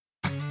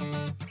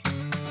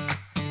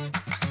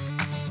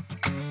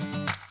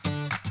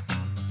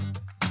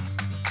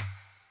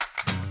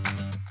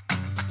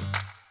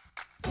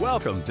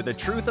Welcome to The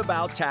Truth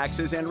About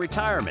Taxes and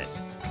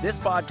Retirement. This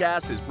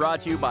podcast is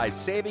brought to you by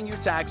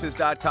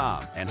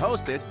SavingYouTaxes.com and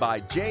hosted by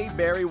J.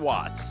 Barry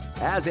Watts.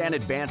 As an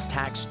advanced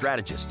tax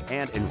strategist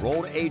and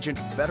enrolled agent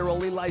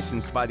federally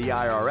licensed by the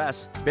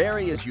IRS,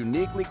 Barry is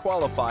uniquely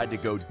qualified to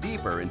go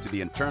deeper into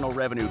the Internal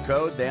Revenue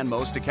Code than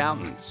most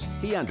accountants.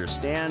 He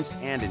understands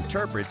and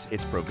interprets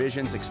its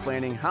provisions,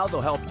 explaining how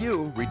they'll help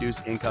you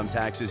reduce income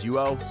taxes you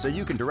owe so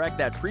you can direct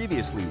that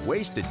previously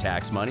wasted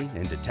tax money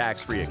into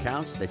tax-free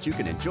accounts that you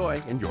can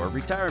enjoy in your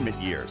retirement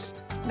years.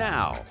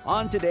 Now,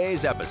 on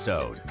today's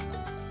episode.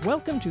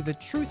 Welcome to the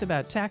Truth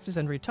About Taxes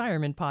and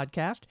Retirement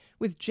podcast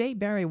with J.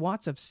 Barry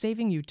Watts of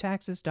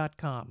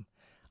SavingYouTaxes.com.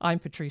 I'm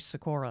Patrice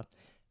Sikora.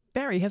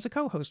 Barry has a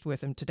co-host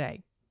with him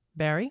today.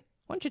 Barry,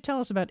 why don't you tell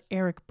us about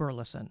Eric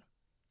Burleson?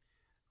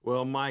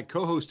 Well, my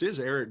co-host is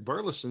Eric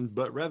Burleson,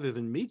 but rather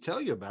than me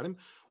tell you about him,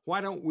 why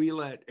don't we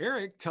let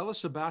Eric tell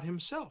us about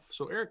himself?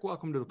 So, Eric,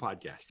 welcome to the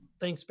podcast.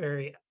 Thanks,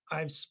 Barry.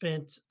 I've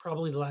spent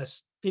probably the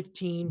last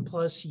 15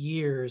 plus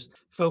years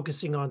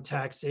focusing on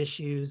tax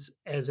issues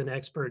as an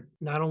expert,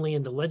 not only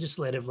in the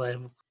legislative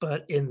level,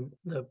 but in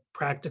the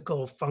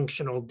practical,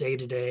 functional,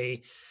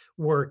 day-to-day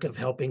work of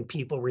helping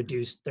people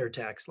reduce their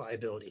tax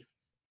liability.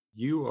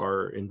 You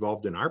are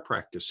involved in our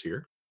practice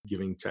here,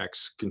 giving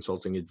tax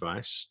consulting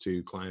advice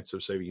to clients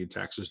of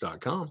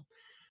SavingYouTaxes.com.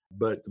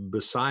 But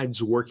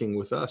besides working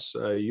with us,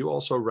 you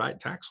also write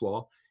tax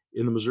law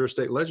in the Missouri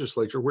State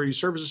Legislature, where you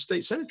serve as a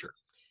state senator.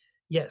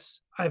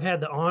 Yes, I've had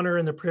the honor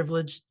and the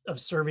privilege of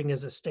serving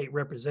as a state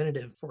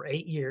representative for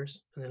 8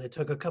 years. And then I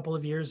took a couple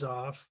of years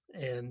off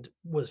and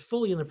was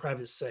fully in the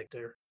private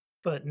sector.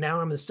 But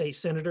now I'm a state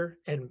senator,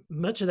 and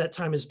much of that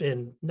time has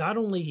been not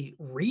only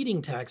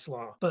reading tax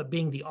law, but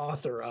being the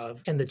author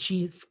of and the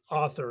chief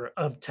author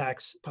of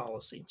tax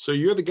policy. So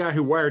you're the guy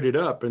who wired it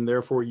up, and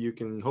therefore you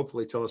can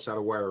hopefully tell us how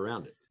to wire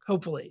around it.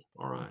 Hopefully.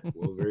 All right.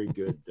 Well, very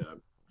good.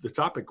 The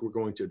topic we're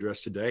going to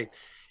address today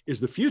is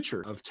the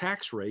future of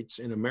tax rates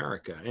in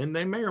America, and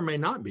they may or may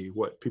not be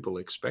what people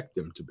expect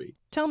them to be.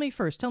 Tell me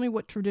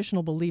what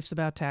traditional beliefs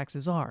about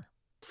taxes are.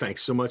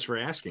 Thanks so much for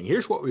asking.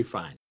 Here's what we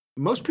find.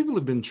 Most people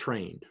have been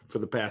trained for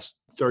the past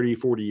 30,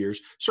 40 years.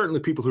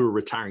 Certainly people who are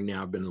retiring now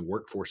have been in the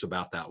workforce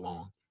about that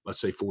long.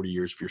 Let's say 40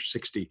 years. If you're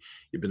 60,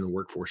 you've been in the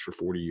workforce for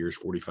 40 years,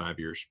 45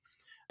 years.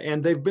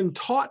 And they've been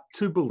taught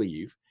to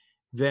believe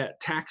that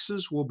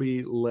taxes will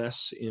be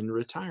less in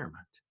retirement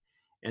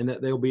and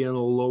that they'll be in a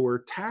lower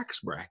tax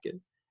bracket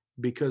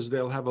because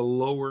they'll have a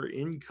lower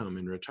income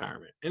in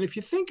retirement. And if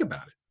you think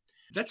about it,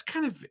 that's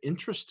kind of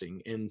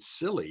interesting and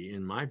silly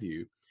in my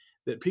view,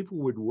 that people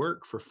would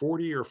work for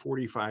 40 or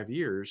 45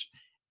 years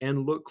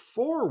and look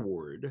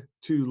forward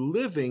to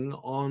living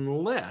on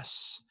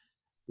less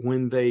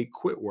when they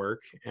quit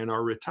work and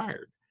are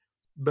retired.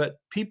 But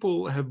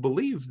people have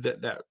believed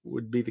that that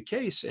would be the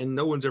case, and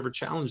no one's ever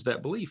challenged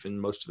that belief in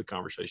most of the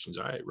conversations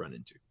I run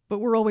into. But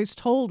we're always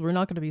told we're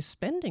not going to be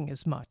spending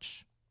as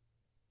much.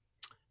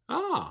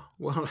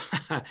 Well,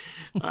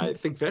 I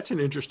think that's an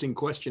interesting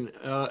question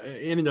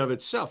in and of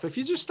itself. If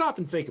you just stop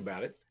and think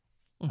about it,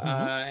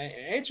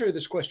 answer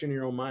this question in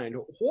your own mind.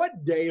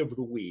 What day of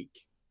the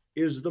week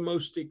is the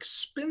most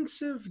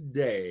expensive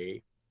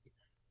day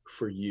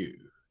for you?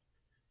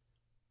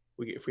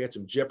 If we had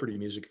some Jeopardy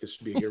music, this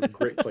would be a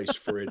great place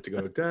for it to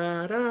go.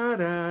 Da, da,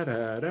 da,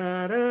 da,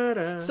 da, da,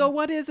 da. So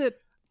what is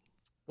it?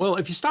 Well,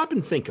 if you stop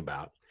and think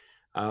about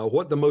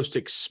what the most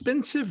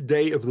expensive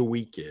day of the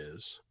week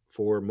is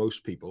for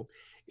most people,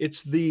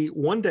 it's the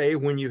one day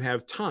when you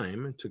have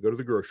time to go to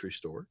the grocery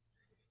store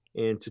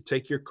and to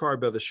take your car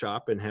by the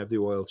shop and have the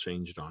oil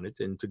changed on it,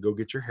 and to go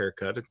get your hair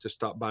cut, and to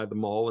stop by the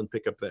mall and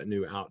pick up that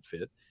new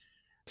outfit.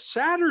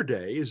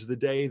 Saturday is the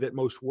day that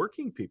most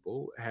working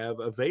people have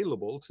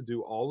available to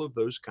do all of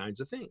those kinds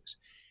of things.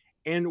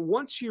 And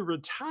once you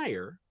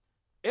retire,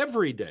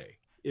 every day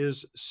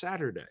is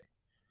Saturday.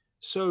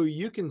 So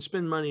you can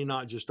spend money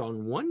not just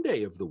on one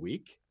day of the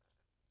week,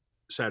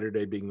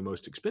 Saturday being the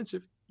most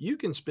expensive. You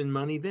can spend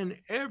money then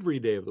every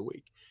day of the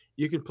week.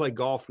 You can play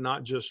golf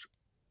not just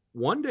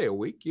one day a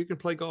week, you can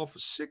play golf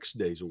 6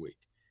 days a week.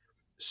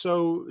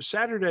 So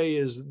Saturday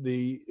is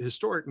the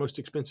historic most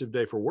expensive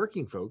day for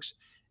working folks.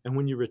 And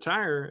when you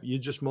retire, you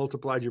just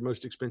multiplied your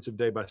most expensive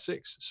day by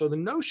 6. So the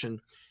notion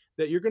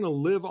that you're going to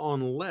live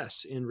on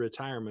less in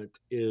retirement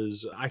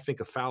is, I think,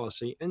 a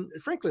fallacy. And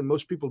frankly,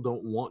 most people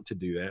don't want to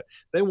do that.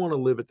 They want to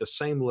live at the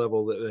same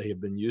level that they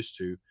have been used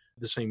to,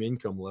 the same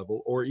income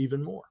level, or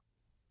even more.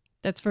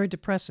 That's very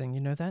depressing. You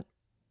know that?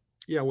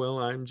 Yeah, well,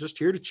 I'm just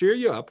here to cheer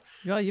you up.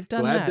 Well, you've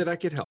done Glad that I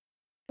could help.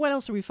 What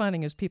else are we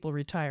finding as people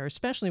retire,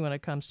 especially when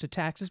it comes to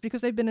taxes?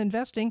 Because they've been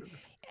investing.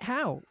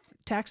 How?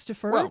 Tax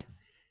deferred? Well,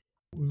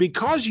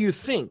 because you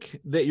think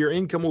that your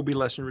income will be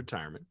less in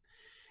retirement,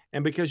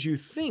 and because you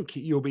think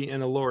you'll be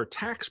in a lower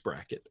tax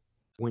bracket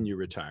when you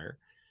retire,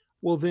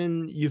 well,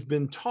 then you've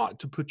been taught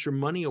to put your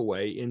money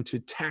away into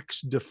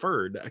tax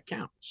deferred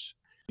accounts.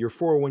 Your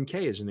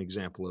 401k is an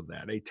example of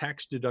that. A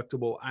tax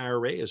deductible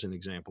IRA is an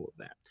example of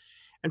that.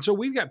 And so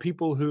we've got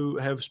people who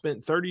have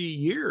spent 30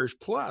 years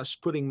plus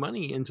putting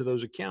money into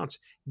those accounts,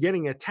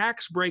 getting a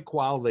tax break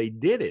while they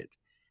did it.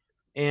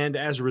 And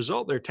as a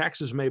result, their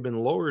taxes may have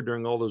been lower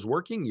during all those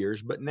working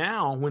years. But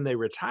now, when they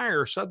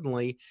retire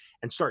suddenly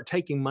and start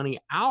taking money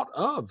out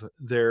of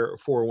their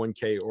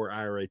 401k or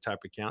IRA type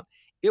account,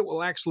 it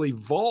will actually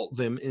vault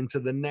them into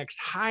the next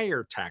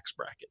higher tax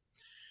bracket.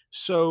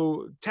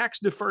 So, tax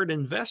deferred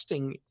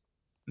investing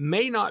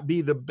may not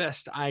be the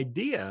best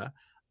idea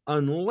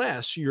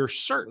unless you're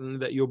certain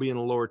that you'll be in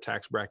a lower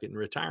tax bracket in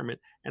retirement.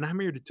 And I'm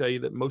here to tell you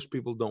that most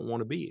people don't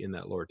want to be in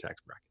that lower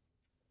tax bracket.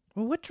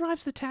 Well, what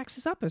drives the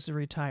taxes up as a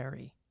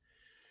retiree?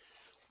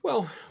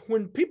 Well,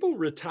 when people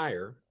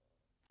retire,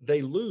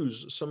 they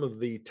lose some of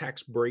the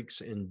tax breaks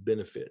and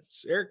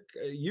benefits. Eric,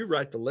 you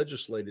write the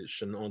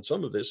legislation on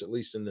some of this, at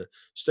least in the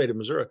state of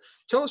Missouri.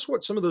 Tell us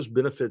what some of those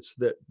benefits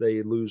that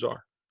they lose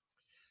are.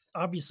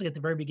 Obviously, at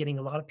the very beginning,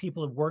 a lot of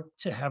people have worked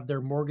to have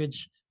their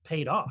mortgage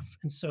paid off.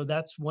 And so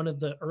that's one of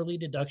the early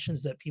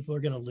deductions that people are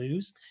going to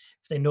lose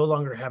if they no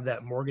longer have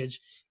that mortgage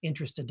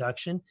interest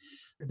deduction.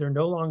 They're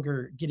no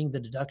longer getting the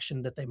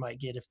deduction that they might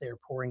get if they're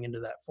pouring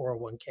into that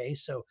 401k.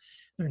 So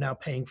they're now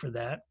paying for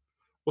that.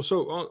 Well,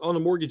 so on a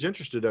mortgage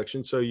interest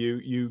deduction, so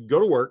you go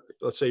to work,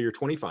 let's say you're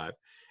 25,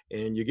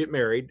 and you get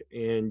married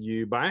and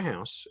you buy a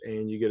house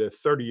and you get a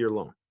 30-year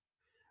loan.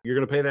 You're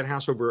going to pay that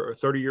house over a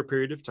 30-year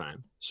period of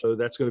time. So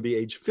that's going to be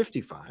age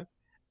 55,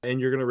 and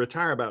you're going to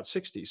retire about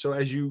 60. So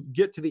as you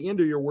get to the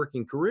end of your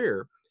working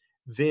career,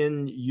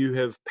 then you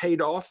have paid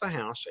off the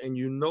house and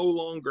you no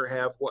longer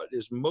have what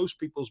is most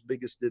people's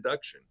biggest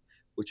deduction,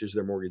 which is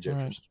their mortgage Right.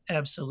 interest.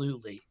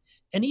 Absolutely.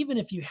 And even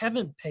if you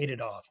haven't paid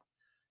it off,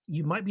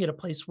 you might be at a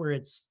place where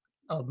it's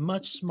a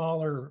much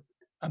smaller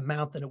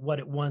amount than what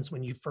it was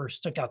when you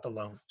first took out the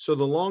loan. So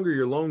the longer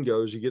your loan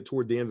goes, you get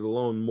toward the end of the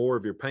loan, more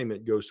of your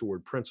payment goes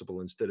toward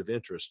principal instead of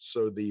interest.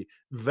 So the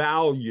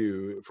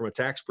value from a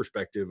tax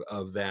perspective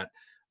of that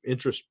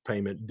interest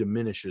payment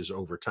diminishes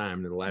over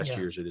time. In the last Yeah.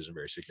 years, it isn't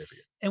very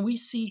significant. And we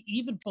see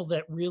even people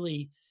that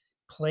really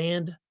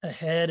planned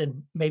ahead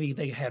and maybe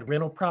they had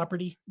rental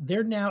property,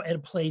 they're now at a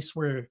place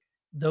where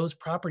those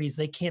properties,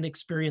 they can't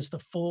experience the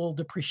full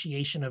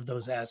depreciation of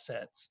those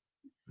assets.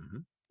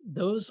 Mhm.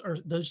 Those are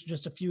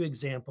just a few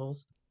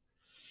examples.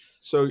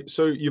 So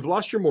you've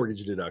lost your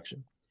mortgage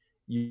deduction.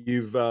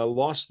 You've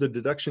lost the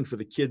deduction for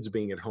the kids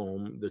being at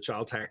home, the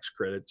child tax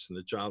credits, and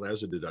the child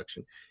has a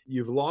deduction.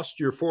 You've lost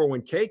your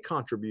 401k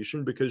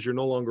contribution because you're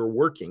no longer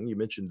working. You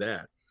mentioned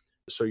that.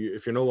 So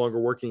if you're no longer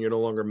working, you're no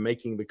longer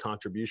making the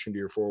contribution to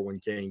your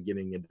 401k and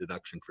getting a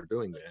deduction for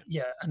doing that.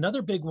 Yeah,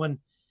 another big one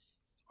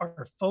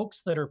are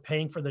folks that are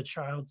paying for the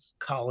child's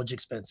college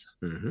expenses.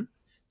 Mhm.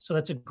 So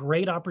that's a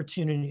great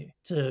opportunity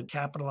to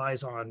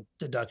capitalize on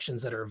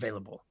deductions that are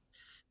available.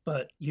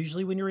 But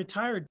usually when you're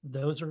retired,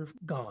 those are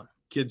gone.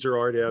 Kids are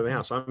already out of the Mhm.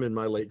 house. I'm in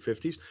my late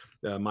 50s.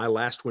 My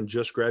last one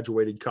just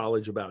graduated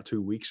college about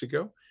 2 weeks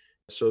ago.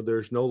 So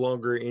there's no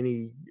longer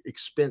any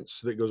expense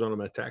that goes on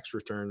my tax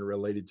return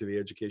related to the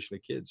education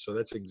of kids. So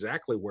that's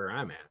exactly where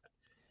I'm at.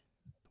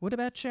 What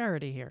about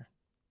charity here?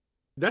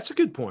 That's a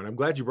good point. I'm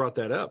glad you brought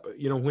that up.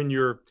 You know, when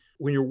you're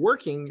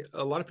working,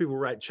 a lot of people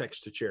write checks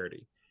to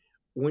charity.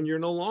 When you're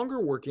no longer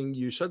working,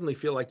 you suddenly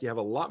feel like you have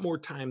a lot more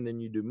time than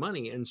you do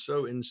money. And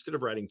so instead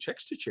of writing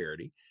checks to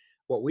charity,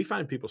 what we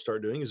find people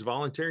start doing is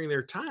volunteering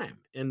their time.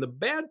 And the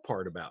bad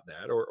part about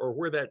that, or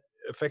where that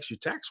affects you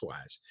tax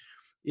wise,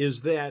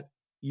 is that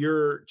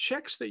your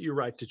checks that you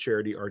write to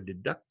charity are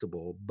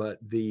deductible, but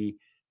the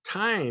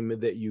time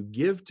that you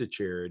give to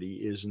charity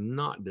is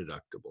not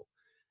deductible.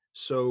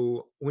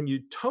 So when you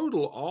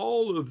total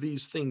all of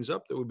these things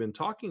up that we've been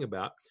talking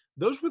about,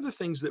 those were the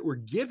things that were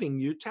giving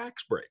you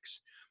tax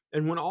breaks.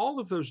 And when all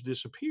of those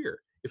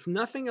disappear, if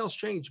nothing else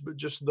changed but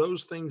just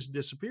those things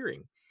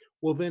disappearing,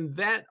 well, then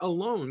that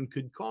alone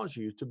could cause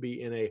you to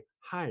be in a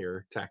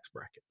higher tax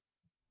bracket.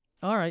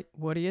 All right,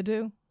 what do you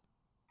do?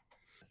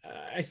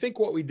 I think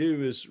what we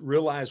do is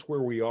realize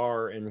where we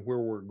are and where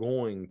we're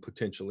going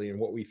potentially and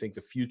what we think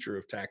the future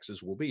of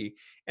taxes will be.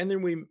 And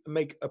then we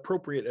make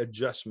appropriate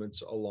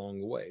adjustments along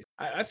the way.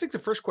 I think the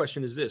first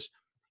question is this: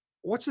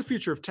 what's the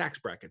future of tax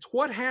brackets?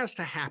 What has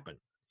to happen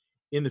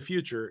in the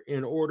future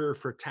in order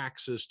for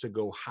taxes to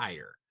go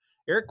higher?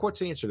 Eric, what's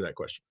the answer to that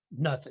question?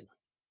 Nothing.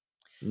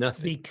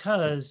 Nothing.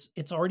 Because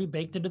it's already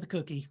baked into the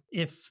cookie.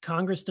 If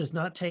Congress does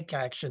not take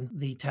action,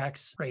 the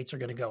tax rates are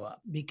going to go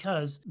up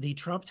because the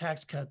Trump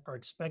tax cuts are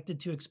expected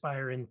to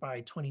expire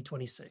by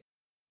 2026.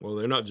 Well,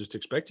 they're not just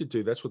expected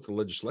to. That's what the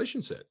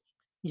legislation said.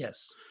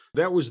 Yes.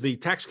 That was the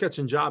Tax Cuts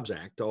and Jobs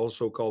Act,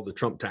 also called the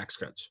Trump tax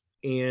cuts.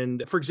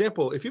 And for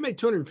example, if you made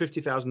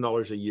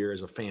 $250,000 a year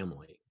as a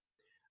family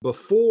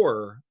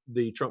before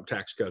the Trump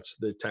tax cuts,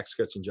 the Tax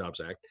Cuts and Jobs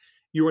Act,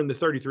 you were in the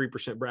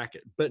 33%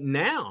 bracket. But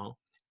now,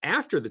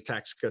 after the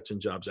Tax Cuts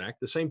and Jobs Act,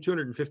 the same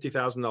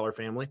 $250,000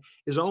 family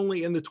is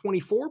only in the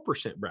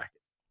 24%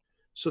 bracket.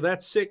 So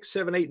that's 6,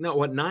 7, 8,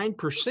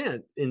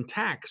 9% in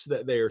tax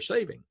that they are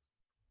saving.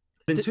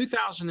 In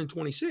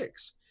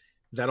 2026,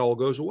 that all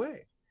goes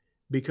away.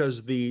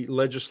 because the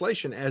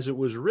legislation as it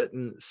was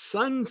written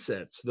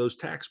sunsets those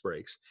tax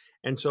breaks.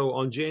 And so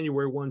on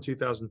January 1,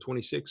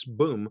 2026,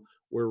 boom,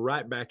 we're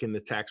right back in the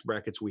tax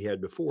brackets we had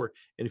before.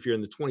 And if you're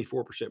in the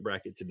 24%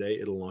 bracket today,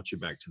 it'll launch you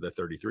back to the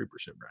 33%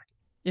 bracket.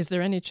 Is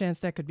there any chance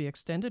that could be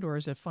extended, or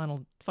is it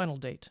final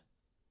date?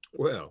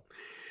 Well,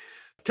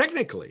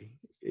 technically,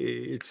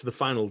 it's the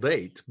final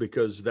date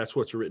because that's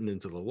what's written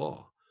into the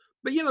law.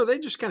 But, they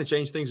just kind of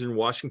change things in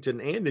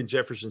Washington and in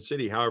Jefferson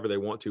City however they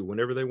want to,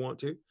 whenever they want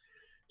to.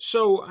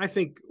 So I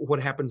think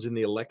what happens in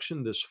the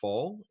election this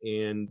fall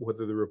and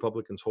whether the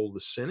Republicans hold the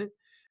Senate,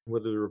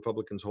 whether the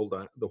Republicans hold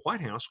the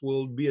White House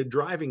will be a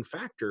driving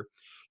factor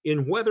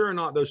in whether or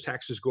not those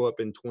taxes go up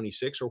in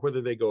 26 or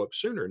whether they go up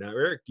sooner. Now,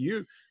 Eric,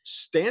 you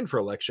stand for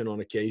election on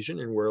occasion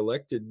and were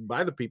elected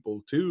by the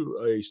people to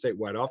a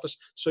statewide office.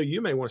 So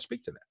you may want to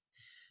speak to that.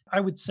 I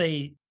would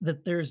say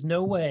that there's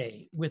no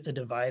way with a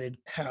divided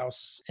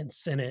House and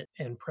Senate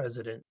and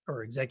president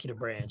or executive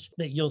branch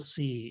that you'll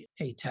see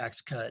a tax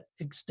cut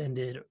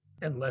extended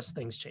unless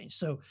things change.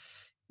 So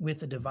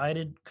with a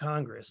divided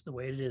Congress, the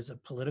way it is a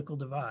political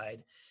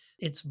divide,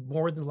 it's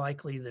more than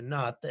likely than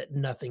not that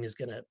nothing is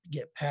going to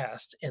get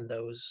passed and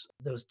those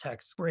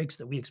tax breaks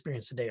that we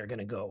experience today are going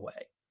to go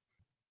away.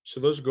 So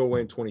those go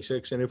away in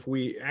 26. And if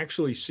we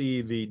actually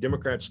see the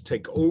Democrats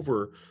take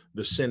over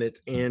the Senate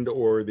and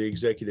or the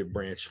executive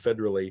branch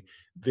federally,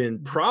 then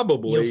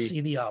probably you'll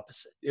see the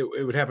opposite.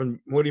 It would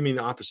happen. What do you mean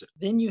the opposite?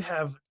 Then you're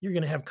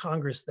going to have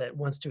Congress that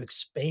wants to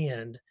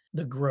expand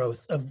the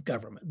growth of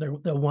government.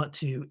 They'll want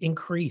to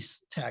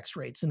increase tax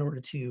rates in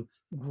order to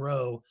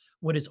grow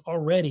what is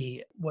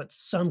already what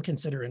some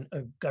consider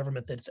a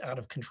government that's out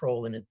of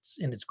control in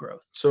its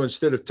growth. So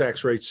instead of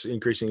tax rates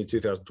increasing in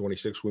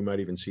 2026, we might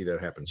even see that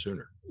happen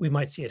sooner. We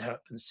might see it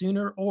happen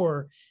sooner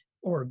or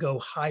go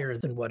higher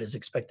than what is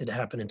expected to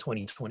happen in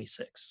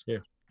 2026. Yeah.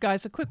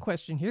 Guys, a quick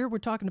question here. We're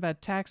talking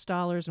about tax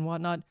dollars and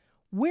whatnot.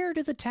 Where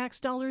do the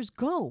tax dollars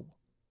go?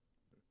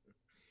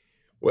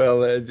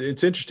 Well,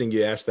 it's interesting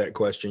you asked that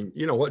question.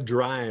 What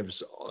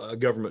drives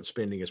government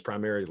spending is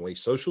primarily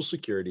Social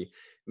Security,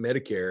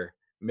 Medicare,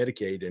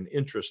 Medicaid, and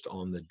interest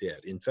on the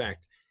debt. In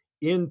fact,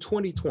 in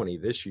 2020,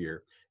 this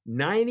year,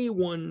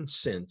 91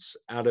 cents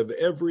out of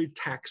every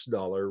tax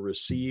dollar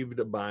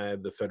received by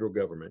the federal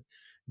government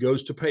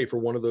goes to pay for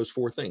one of those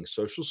four things: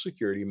 Social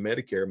Security,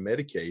 Medicare,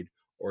 Medicaid,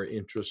 or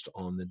interest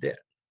on the debt.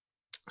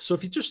 So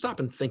if you just stop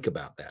and think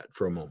about that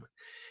for a moment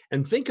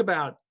and think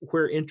about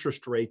where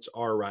interest rates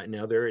are right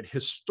now, they're at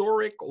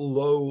historic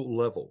low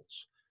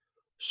levels.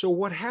 So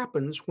what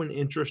happens when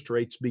interest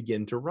rates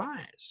begin to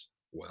rise?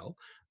 Well,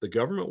 the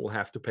government will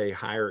have to pay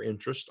higher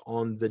interest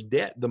on the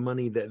debt, the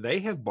money that they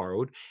have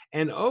borrowed.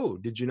 And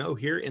did you know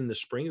here in the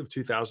spring of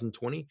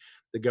 2020,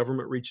 the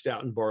government reached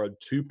out and borrowed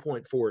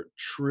 $2.4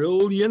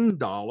 trillion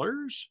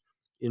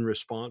in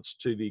response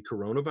to the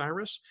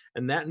coronavirus.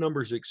 And that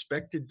number is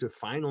expected to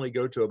finally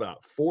go to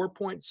about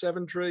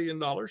 $4.7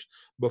 trillion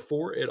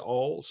before it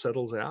all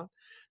settles out.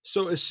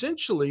 So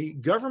essentially,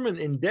 government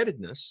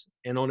indebtedness,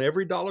 and on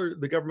every dollar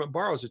the government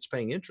borrows, it's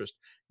paying interest.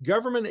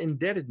 Government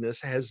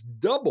indebtedness has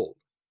doubled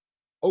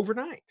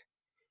overnight.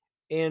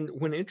 And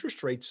when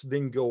interest rates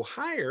then go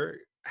higher,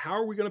 how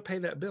are we going to pay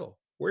that bill?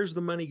 Where's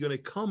the money going to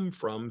come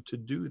from to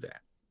do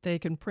that? They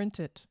can print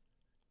it.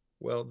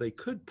 Well, they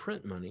could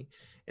print money.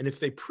 And if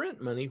they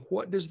print money,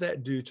 what does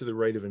that do to the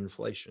rate of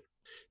inflation?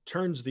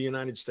 Turns the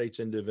United States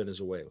into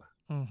Venezuela.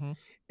 Mm-hmm.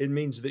 It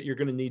means that you're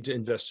going to need to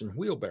invest in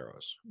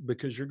wheelbarrows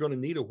because you're going to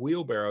need a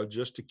wheelbarrow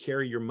just to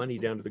carry your money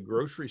down to the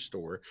grocery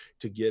store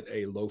to get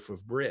a loaf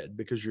of bread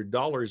because your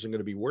dollar isn't going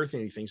to be worth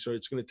anything. So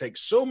it's going to take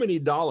so many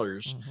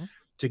dollars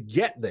to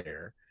get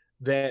there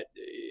that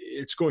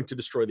it's going to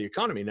destroy the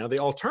economy. Now, the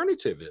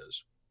alternative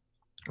is,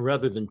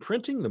 rather than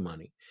printing the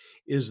money,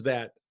 is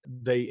that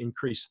they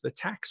increase the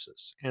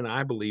taxes. And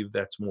I believe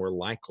that's more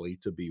likely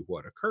to be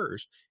what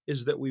occurs,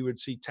 is that we would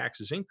see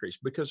taxes increase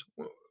because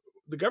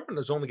the government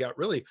has only got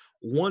really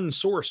one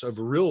source of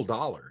real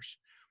dollars.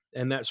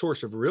 And that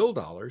source of real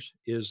dollars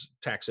is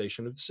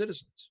taxation of the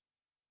citizens.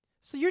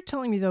 So you're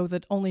telling me, though,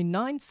 that only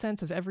 9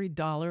 cents of every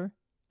dollar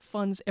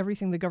funds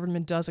everything the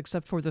government does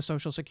except for the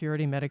Social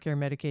Security, Medicare,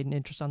 Medicaid, and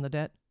interest on the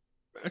debt?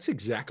 That's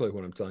exactly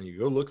what I'm telling you.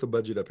 Go look the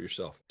budget up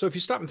yourself. So if you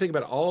stop and think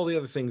about all the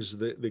other things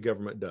that the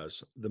government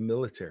does, the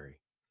military,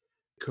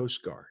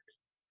 Coast Guard,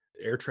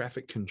 air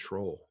traffic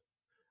control,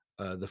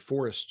 the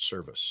Forest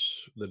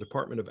Service, the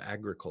Department of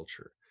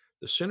Agriculture,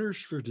 the Centers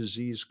for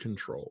Disease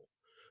Control,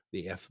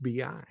 the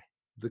FBI,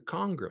 the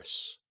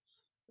Congress,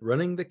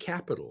 running the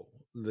Capitol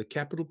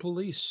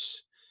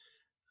Police,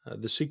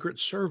 the Secret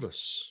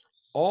Service,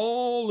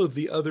 all of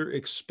the other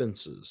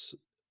expenses,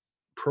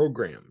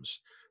 programs,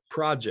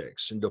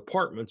 projects, and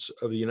departments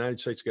of the United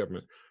States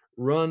government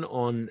run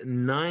on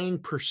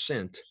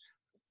 9%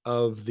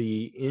 of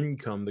the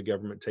income the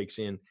government takes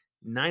in.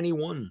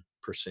 91%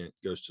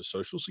 goes to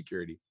Social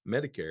Security,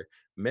 Medicare,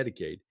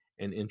 Medicaid,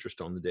 and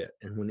interest on the debt.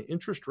 And when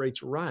interest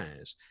rates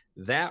rise,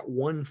 that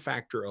one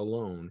factor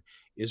alone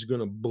is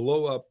going to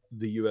blow up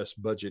the US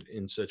budget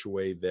in such a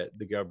way that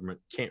the government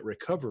can't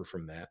recover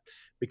from that,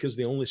 because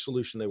the only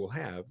solution they will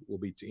have will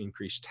be to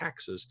increase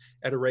taxes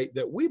at a rate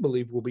that we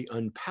believe will be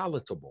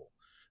unpalatable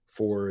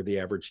for the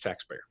average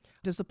taxpayer.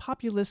 Does the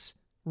populace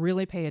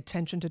really pay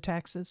attention to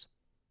taxes?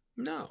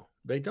 No,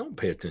 they don't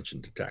pay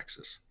attention to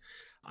taxes.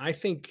 I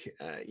think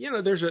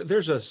there's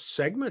a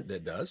segment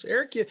that does.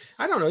 Eric,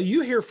 I don't know.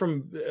 You hear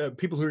from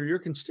people who are your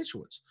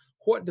constituents.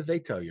 What do they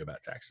tell you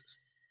about taxes?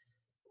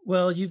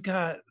 Well, you've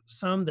got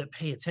some that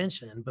pay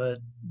attention, but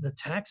the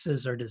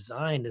taxes are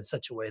designed in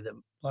such a way that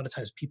a lot of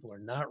times people are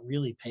not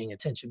really paying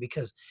attention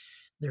because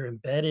they're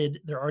embedded,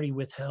 they're already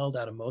withheld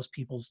out of most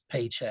people's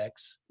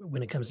paychecks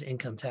when it comes to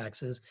income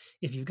taxes.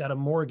 If you've got a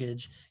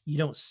mortgage, you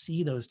don't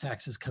see those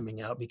taxes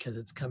coming out because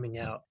it's coming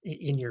out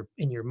in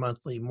your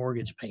monthly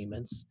mortgage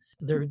payments.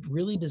 They're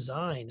really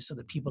designed so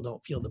that people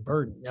don't feel the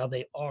burden. Now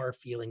they are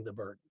feeling the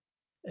burden.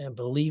 And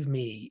believe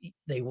me,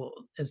 they will,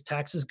 as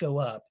taxes go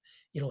up,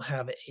 it'll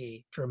have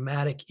a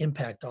dramatic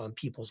impact on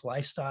people's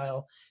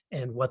lifestyle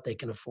and what they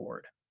can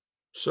afford.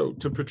 So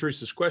to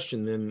Patrice's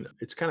question, then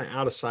it's kind of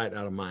out of sight,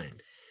 out of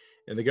mind.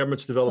 And the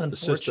government's developed the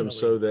system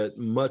so that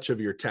much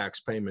of your tax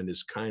payment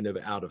is kind of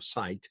out of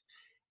sight.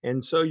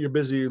 And so you're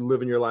busy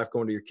living your life,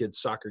 going to your kids'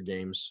 soccer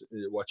games,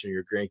 watching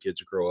your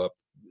grandkids grow up,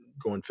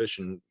 going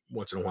fishing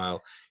once in a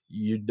while.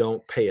 You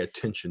don't pay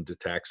attention to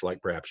tax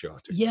like perhaps you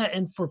ought to. Yeah,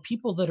 and for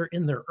people that are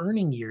in their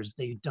earning years,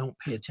 they don't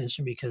pay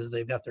attention because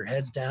they've got their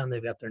heads down,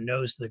 they've got their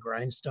nose to the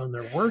grindstone,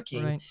 they're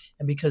working, Right.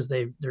 and because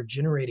they're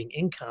generating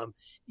income,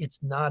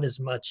 it's not as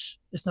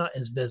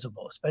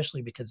visible,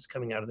 especially because it's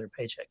coming out of their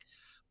paycheck.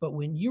 But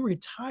when you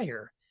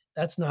retire,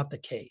 that's not the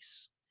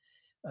case.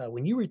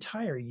 When you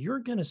retire, you're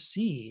going to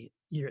see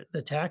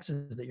the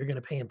taxes that you're going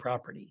to pay in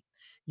property.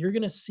 You're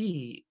going to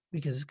see,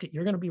 because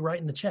you're going to be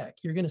writing the check,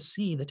 you're going to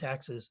see the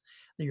taxes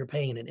that you're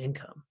paying in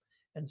income.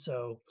 And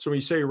so when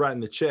you say you're writing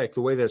the check,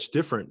 the way that's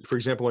different, for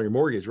example, on your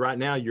mortgage, right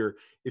now,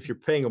 if you're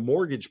paying a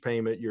mortgage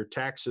payment, your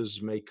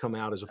taxes may come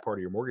out as a part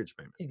of your mortgage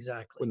payment.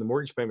 exactly. When the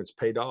mortgage payment's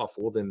paid off,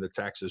 well, then the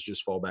taxes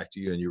just fall back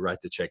to you and you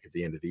write the check at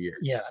the end of the year.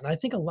 Yeah, and I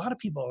think a lot of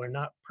people are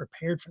not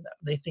prepared for that.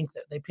 They think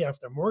that they pay off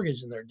their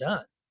mortgage and they're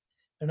done.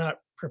 They're not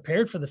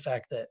prepared for the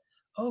fact that,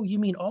 oh, you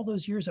mean all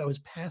those years I was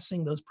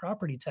passing those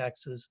property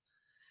taxes,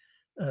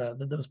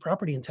 those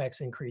property and tax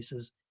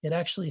increases, it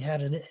actually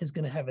is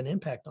going to have an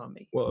impact on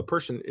me. Well, a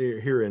person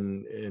here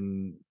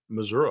in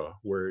Missouri,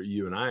 where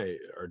you and I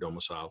are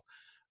domiciled,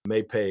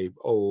 may pay,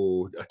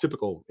 a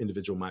typical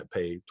individual might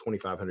pay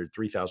 $2,500,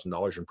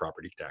 $3,000 in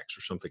property tax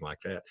or something like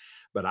that.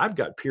 But I've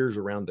got peers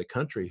around the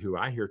country who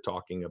I hear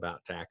talking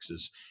about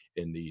taxes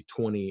in the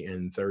 $20,000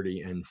 and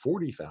 $30,000 and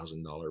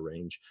 $40,000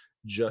 range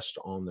just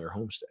on their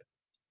homestead.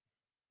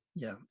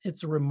 Yeah,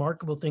 it's a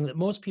remarkable thing that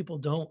most people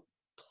don't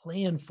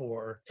plan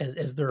for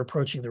as they're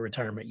approaching their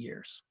retirement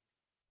years.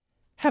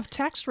 Have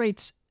tax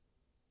rates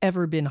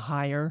ever been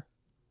higher?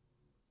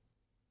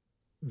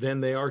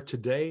 Than they are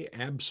today?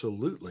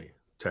 Absolutely.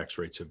 Tax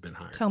rates have been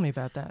higher. Tell me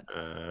about that.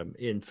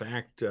 In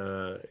fact,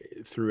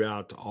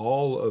 throughout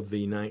all of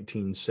the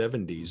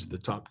 1970s, the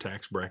top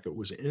tax bracket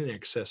was in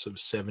excess of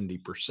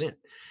 70%.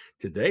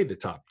 Today, the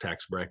top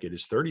tax bracket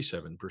is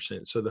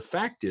 37%. So the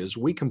fact is,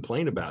 we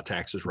complain about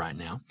taxes right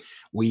now.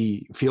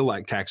 We feel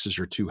like taxes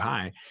are too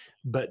high,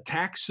 but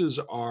taxes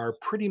are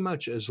pretty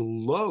much as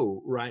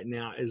low right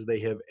now as they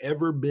have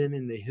ever been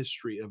in the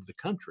history of the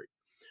country.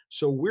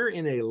 So we're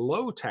in a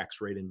low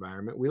tax rate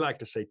environment. We like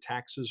to say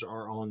taxes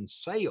are on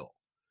sale.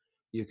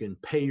 You can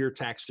pay your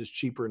taxes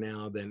cheaper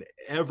now than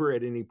ever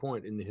at any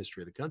point in the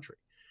history of the country.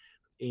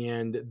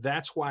 And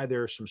that's why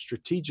there are some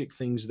strategic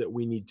things that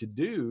we need to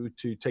do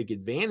to take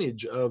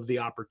advantage of the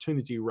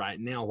opportunity right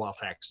now while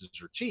taxes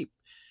are cheap,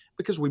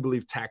 because we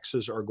believe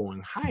taxes are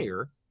going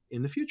higher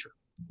in the future.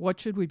 What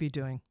should we be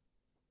doing?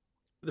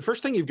 The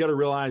first thing you've got to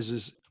realize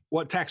is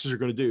what taxes are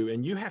going to do,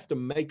 and you have to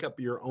make up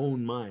your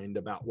own mind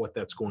about what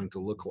that's going to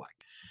look like.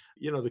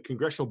 The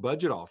Congressional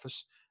Budget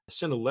Office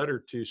sent a letter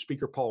to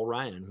Speaker Paul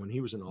Ryan when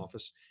he was in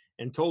office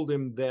and told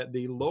him that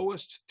the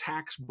lowest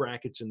tax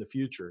brackets in the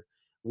future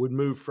would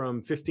move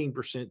from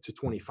 15% to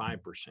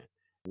 25%.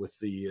 With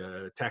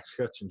the Tax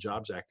Cuts and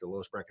Jobs Act, the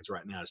lowest brackets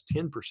right now is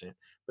 10%.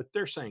 But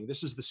they're saying,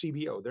 this is the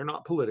CBO. They're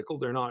not political.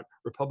 They're not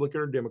Republican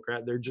or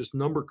Democrat. They're just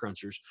number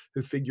crunchers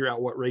who figure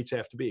out what rates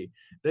have to be.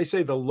 They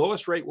say the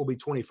lowest rate will be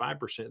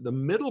 25%. The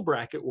middle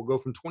bracket will go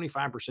from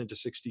 25% to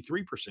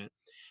 63%.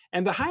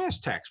 And the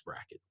highest tax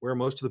bracket, where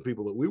most of the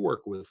people that we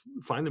work with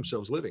find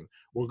themselves living,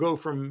 will go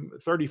from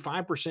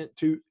 35%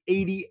 to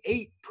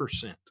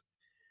 88%.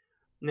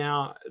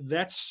 Now,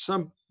 that's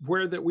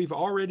somewhere that we've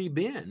already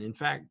been. In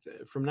fact,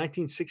 from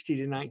 1960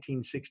 to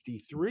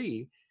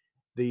 1963,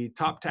 the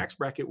top tax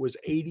bracket was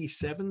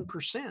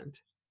 87%,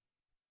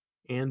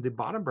 and the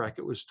bottom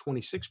bracket was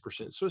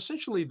 26%. So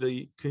essentially,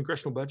 the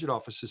Congressional Budget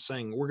Office is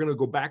saying we're going to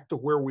go back to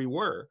where we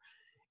were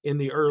in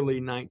the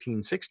early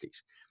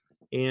 1960s.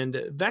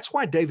 And that's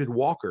why David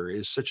Walker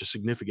is such a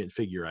significant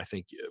figure. I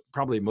think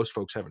probably most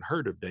folks haven't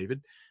heard of David.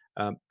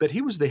 But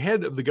he was the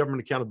head of the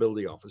Government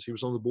Accountability Office. He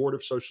was on the board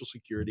of Social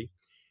Security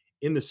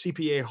in the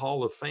CPA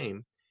Hall of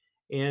Fame.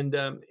 And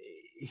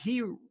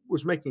he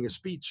was making a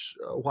speech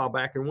a while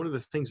back. And one of the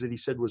things that he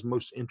said was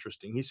most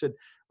interesting. He said,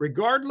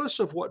 regardless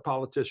of what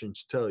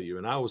politicians tell you,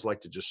 and I always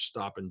like to just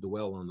stop and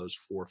dwell on those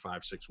 4,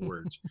 5, 6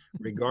 words,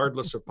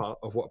 regardless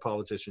of what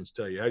politicians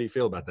tell you. How do you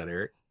feel about that,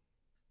 Eric?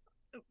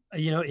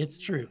 It's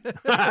true.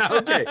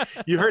 Okay.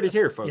 You heard it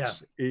here,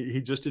 folks. Yeah.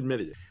 He just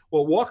admitted it.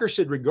 Well, Walker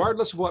said,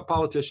 regardless of what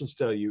politicians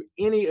tell you,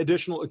 any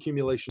additional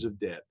accumulations of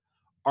debt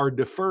are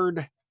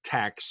deferred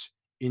tax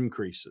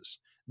increases.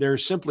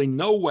 There's simply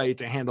no way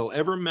to handle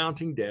ever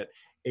mounting debt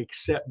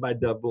except by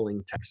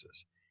doubling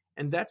taxes.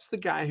 And that's the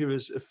guy who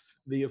is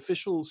the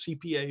official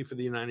CPA for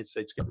the United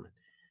States government.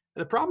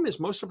 And the problem is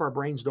most of our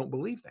brains don't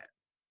believe that.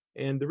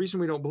 And the reason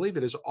we don't believe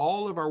it is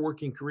all of our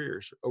working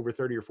careers over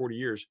 30 or 40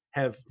 years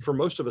have, for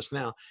most of us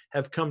now,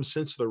 have come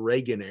since the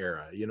Reagan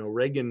era. You know,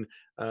 Reagan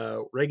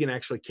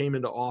actually came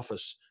into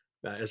office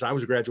as I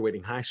was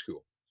graduating high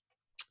school.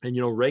 And,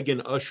 you know,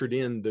 Reagan ushered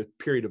in the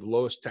period of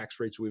lowest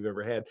tax rates we've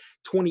ever had.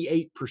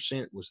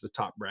 28% was the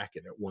top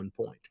bracket at one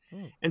point.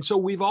 And so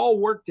we've all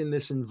worked in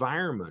this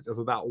environment of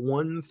about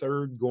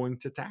 1/3 going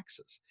to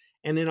taxes.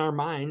 And in our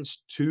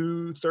minds,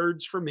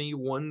 2/3 for me,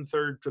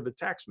 1/3 for the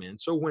tax man.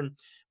 So when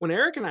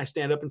Eric and I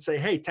stand up and say,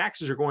 hey,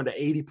 taxes are going to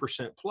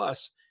 80%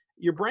 plus,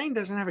 your brain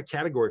doesn't have a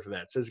category for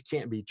that. It says it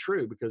can't be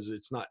true because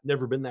it's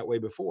never been that way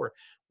before.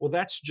 Well,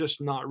 that's just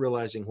not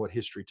realizing what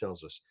history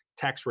tells us.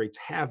 Tax rates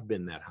have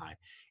been that high.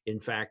 In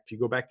fact, if you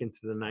go back into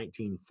the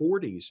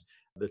 1940s,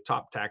 the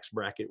top tax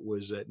bracket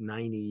was at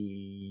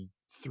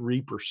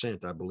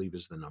 93%, I believe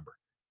is the number.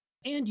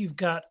 And you've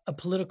got a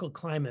political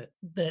climate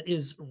that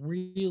is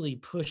really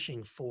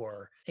pushing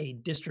for a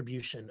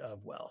distribution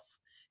of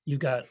wealth. You've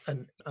got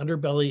an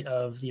underbelly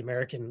of the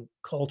American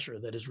culture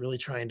that is really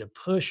trying to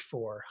push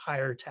for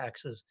higher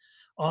taxes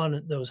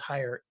on those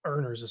higher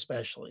earners,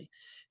 especially.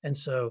 And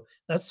so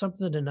that's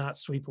something to not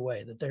sweep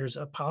away, that there's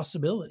a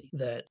possibility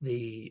that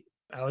the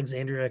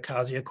Alexandria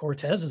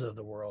Ocasio-Cortezes of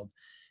the world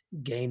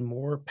gain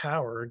more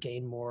power,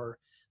 gain more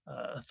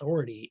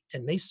authority,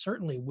 and they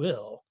certainly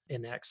will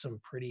enact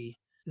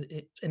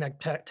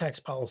tax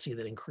policy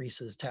that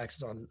increases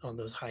taxes on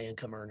those high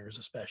income earners,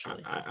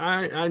 especially.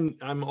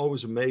 I'm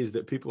always amazed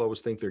that people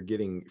always think they're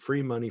getting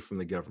free money from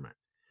the government,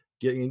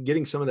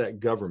 getting some of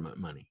that government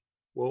money.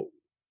 Well,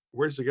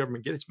 where does the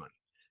government get its money?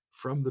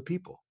 From the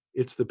people.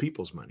 It's the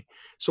people's money.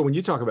 So when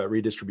you talk about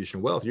redistribution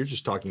of wealth, you're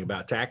just talking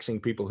about taxing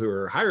people who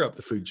are higher up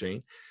the food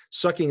chain,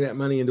 sucking that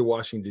money into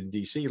Washington,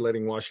 D.C.,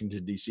 letting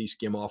Washington, D.C.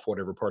 skim off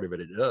whatever part of it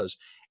does,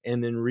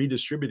 and then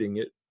redistributing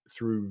it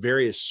through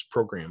various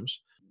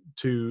programs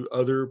to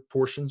other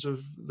portions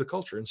of the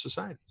culture and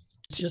society.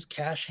 It's just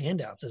cash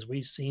handouts, as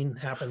we've seen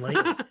happen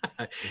lately.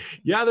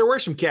 Yeah, there were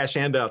some cash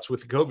handouts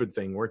with the COVID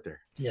thing, weren't there?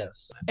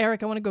 Yes.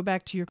 Eric, I want to go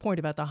back to your point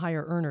about the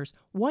higher earners.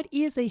 What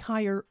is a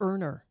higher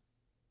earner?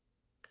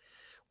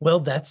 Well,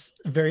 that's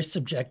a very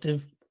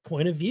subjective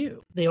point of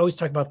view. They always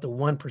talk about the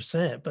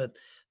 1%, but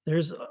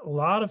there's a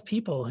lot of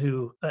people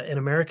who in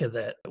America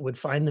that would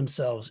find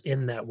themselves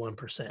in that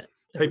 1%.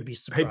 Would be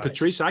surprised. Hey,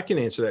 Patrice, I can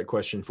answer that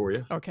question for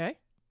you. Okay.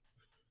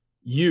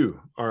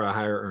 You are a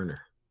higher earner.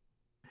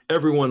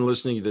 Everyone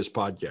listening to this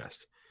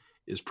podcast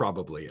is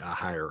probably a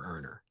higher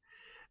earner.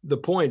 The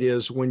point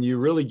is, when you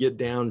really get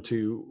down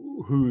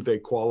to who they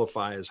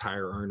qualify as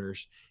higher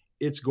earners,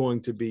 it's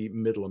going to be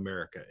middle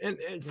America. And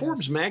yes.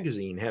 Forbes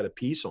magazine had a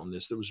piece on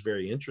this that was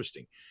very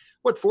interesting.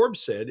 What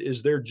Forbes said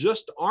is there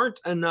just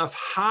aren't enough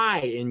high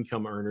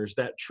income earners,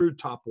 that true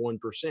top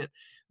 1%.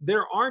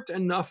 There aren't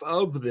enough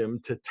of them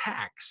to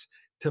tax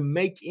to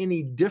make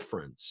any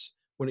difference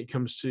when it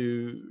comes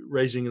to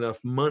raising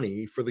enough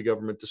money for the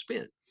government to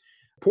spend.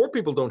 Poor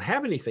people don't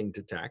have anything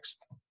to tax.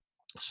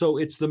 So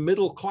it's the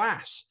middle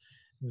class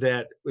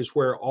that is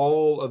where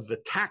all of the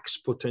tax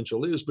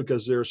potential is,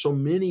 because there are so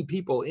many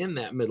people in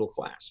that middle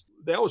class.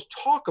 They always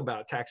talk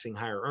about taxing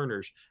higher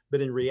earners,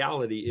 but in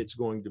reality, it's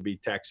going to be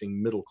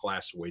taxing middle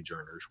class wage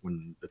earners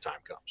when the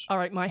time comes. All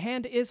right, my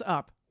hand is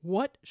up.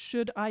 What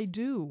should I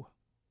do?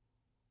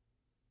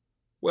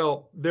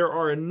 Well, there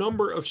are a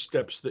number of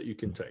steps that you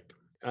can take.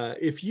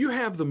 If you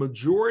have the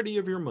majority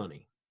of your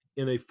money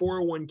in a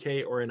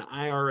 401k or an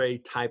IRA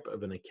type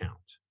of an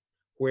account,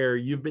 where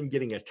you've been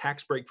getting a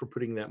tax break for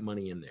putting that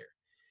money in there,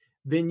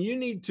 then you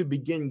need to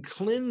begin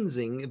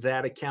cleansing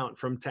that account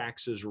from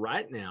taxes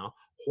right now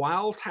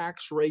while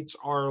tax rates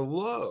are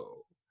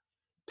low,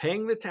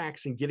 paying the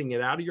tax and getting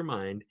it out of your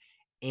mind,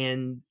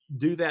 and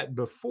do that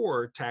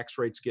before tax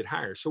rates get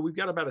higher. So we've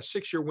got about a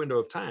 6-year window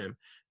of time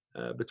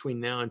between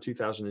now and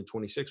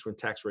 2026 when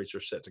tax rates are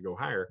set to go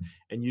higher.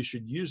 And you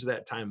should use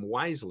that time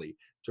wisely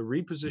to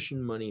reposition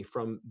money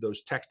from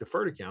those tax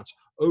deferred accounts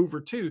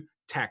over to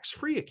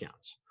tax-free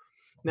accounts.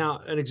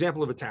 Now, an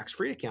example of a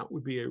tax-free account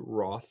would be a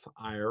Roth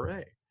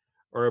IRA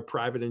or a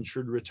private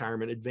insured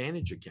retirement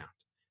advantage account,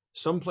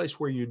 someplace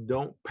where you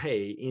don't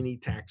pay any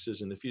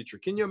taxes in the future.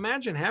 Can you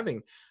imagine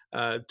having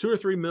 $2 or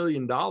 $3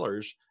 million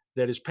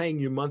that is paying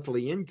you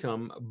monthly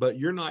income, but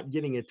you're not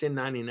getting a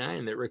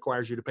 1099 that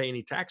requires you to pay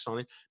any tax on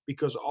it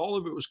because all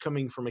of it was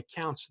coming from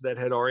accounts that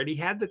had already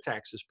had the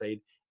taxes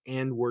paid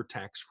and were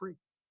tax-free.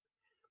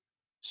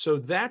 So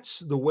that's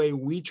the way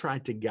we try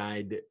to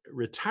guide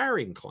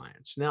retiring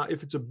clients. Now,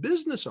 if it's a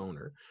business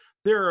owner,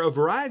 there are a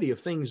variety of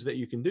things that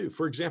you can do.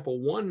 For example,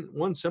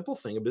 one simple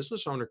thing a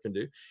business owner can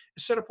do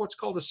is set up what's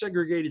called a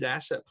segregated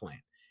asset plan.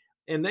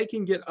 And they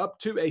can get up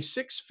to a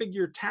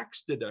 6-figure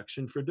tax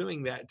deduction for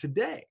doing that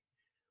today.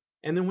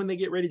 And then when they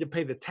get ready to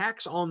pay the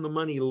tax on the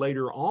money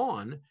later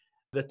on,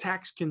 the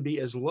tax can be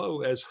as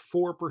low as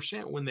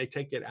 4% when they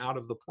take it out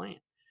of the plan.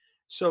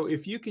 So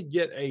if you could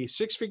get a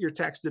 6-figure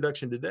tax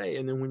deduction today,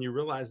 and then when you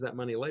realize that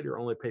money later,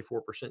 only pay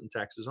 4% in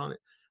taxes on it,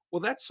 well,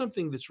 that's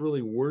something that's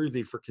really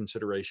worthy for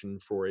consideration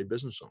for a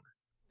business owner.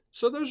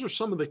 So those are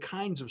some of the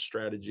kinds of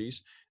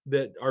strategies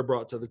that are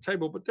brought to the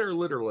table, but there are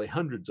literally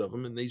hundreds of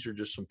them, and these are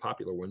just some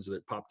popular ones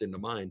that popped into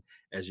mind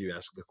as you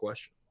asked the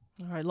question.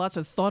 All right, lots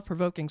of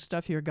thought-provoking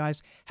stuff here,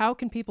 guys. How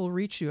can people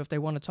reach you if they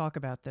want to talk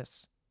about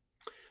this?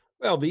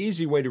 Well, the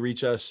easy way to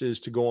reach us is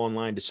to go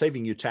online to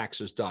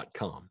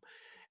savingyouTaxes.com.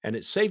 And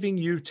at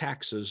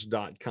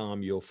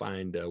savingyouTaxes.com, you'll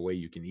find a way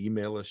you can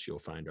email us. You'll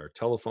find our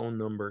telephone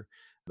number.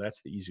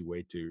 That's the easy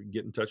way to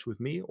get in touch with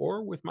me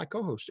or with my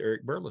co-host,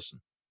 Eric Burleson.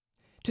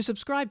 To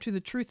subscribe to the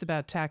Truth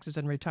About Taxes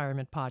and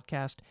Retirement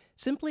podcast,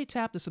 simply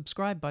tap the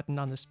subscribe button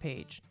on this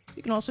page.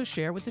 You can also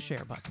share with the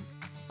share button.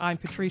 I'm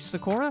Patrice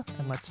Sikora,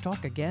 and let's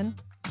talk again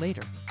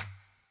later.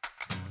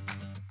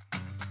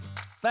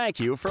 Thank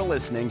you for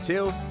listening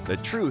to The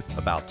Truth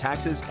About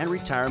Taxes and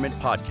Retirement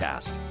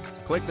podcast.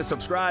 Click the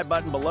subscribe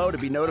button below to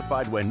be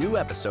notified when new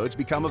episodes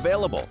become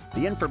available.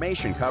 The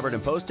information covered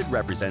and posted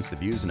represents the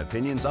views and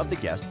opinions of the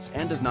guests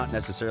and does not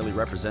necessarily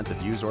represent the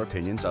views or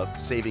opinions of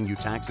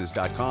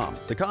SavingYouTaxes.com.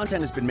 The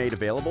content has been made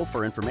available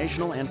for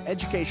informational and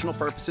educational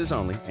purposes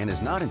only and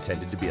is not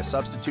intended to be a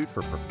substitute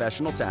for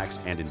professional tax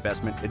and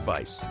investment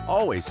advice.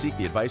 Always seek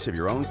the advice of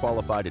your own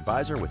qualified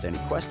advisor with any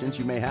questions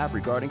you may have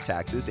regarding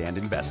taxes and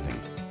investing.